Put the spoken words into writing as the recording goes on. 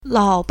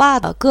老爸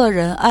的个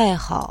人爱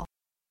好。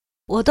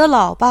我的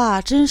老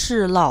爸真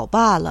是老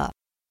爸了。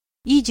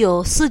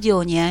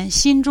1949年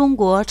新中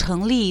国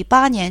成立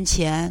8年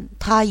前，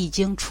他已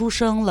经出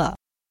生了。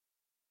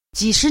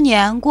几十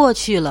年过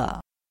去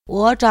了，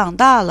我长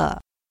大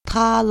了，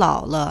他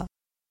老了。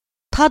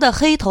他的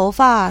黑头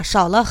发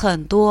少了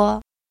很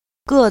多，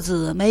个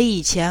子没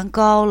以前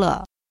高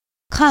了，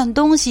看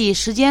东西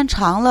时间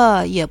长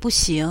了也不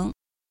行。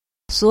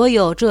所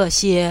有这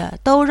些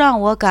都让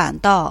我感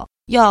到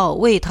要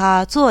为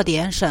他做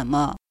点什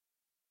么。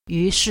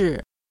于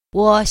是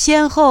我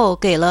先后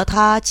给了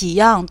他几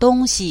样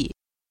东西，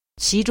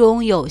其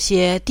中有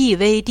些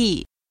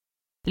DVD、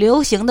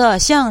流行的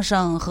相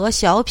声和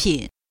小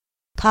品，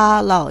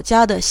他老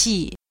家的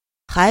戏，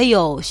还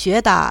有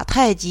学打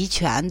太极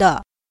拳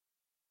的。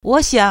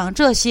我想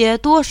这些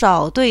多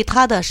少对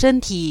他的身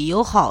体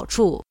有好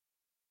处，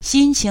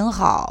心情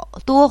好，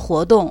多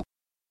活动，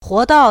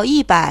活到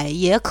100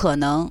也可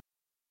能。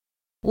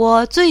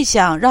我最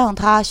想让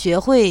他学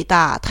会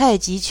打太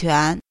极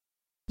拳，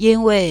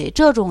因为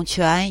这种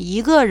拳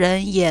一个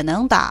人也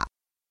能打，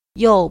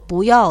又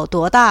不要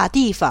多大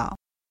地方，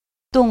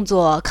动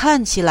作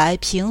看起来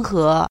平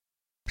和，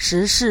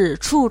实是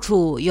处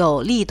处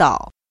有力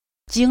道，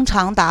经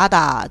常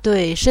打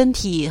对身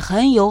体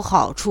很有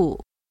好处，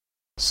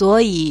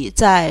所以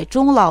在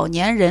中老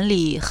年人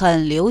里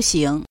很流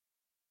行。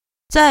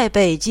在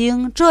北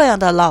京，这样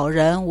的老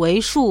人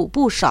为数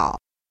不少。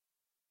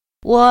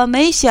我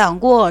没想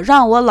过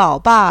让我老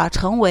爸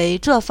成为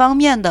这方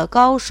面的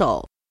高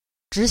手，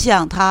只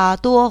想他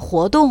多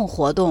活动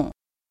活动。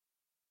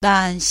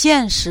但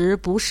现实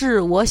不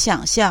是我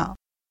想象。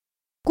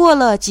过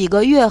了几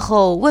个月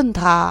后问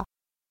他，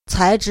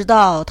才知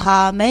道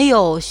他没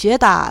有学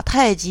打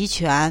太极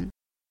拳，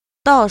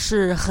倒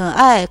是很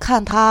爱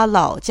看他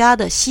老家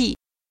的戏。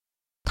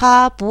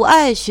他不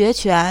爱学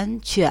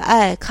拳，却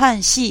爱看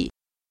戏，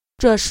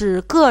这是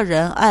个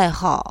人爱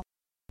好，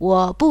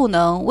我不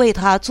能为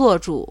他做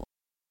主。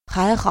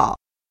还好，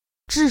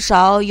至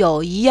少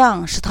有一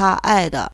样是他爱的。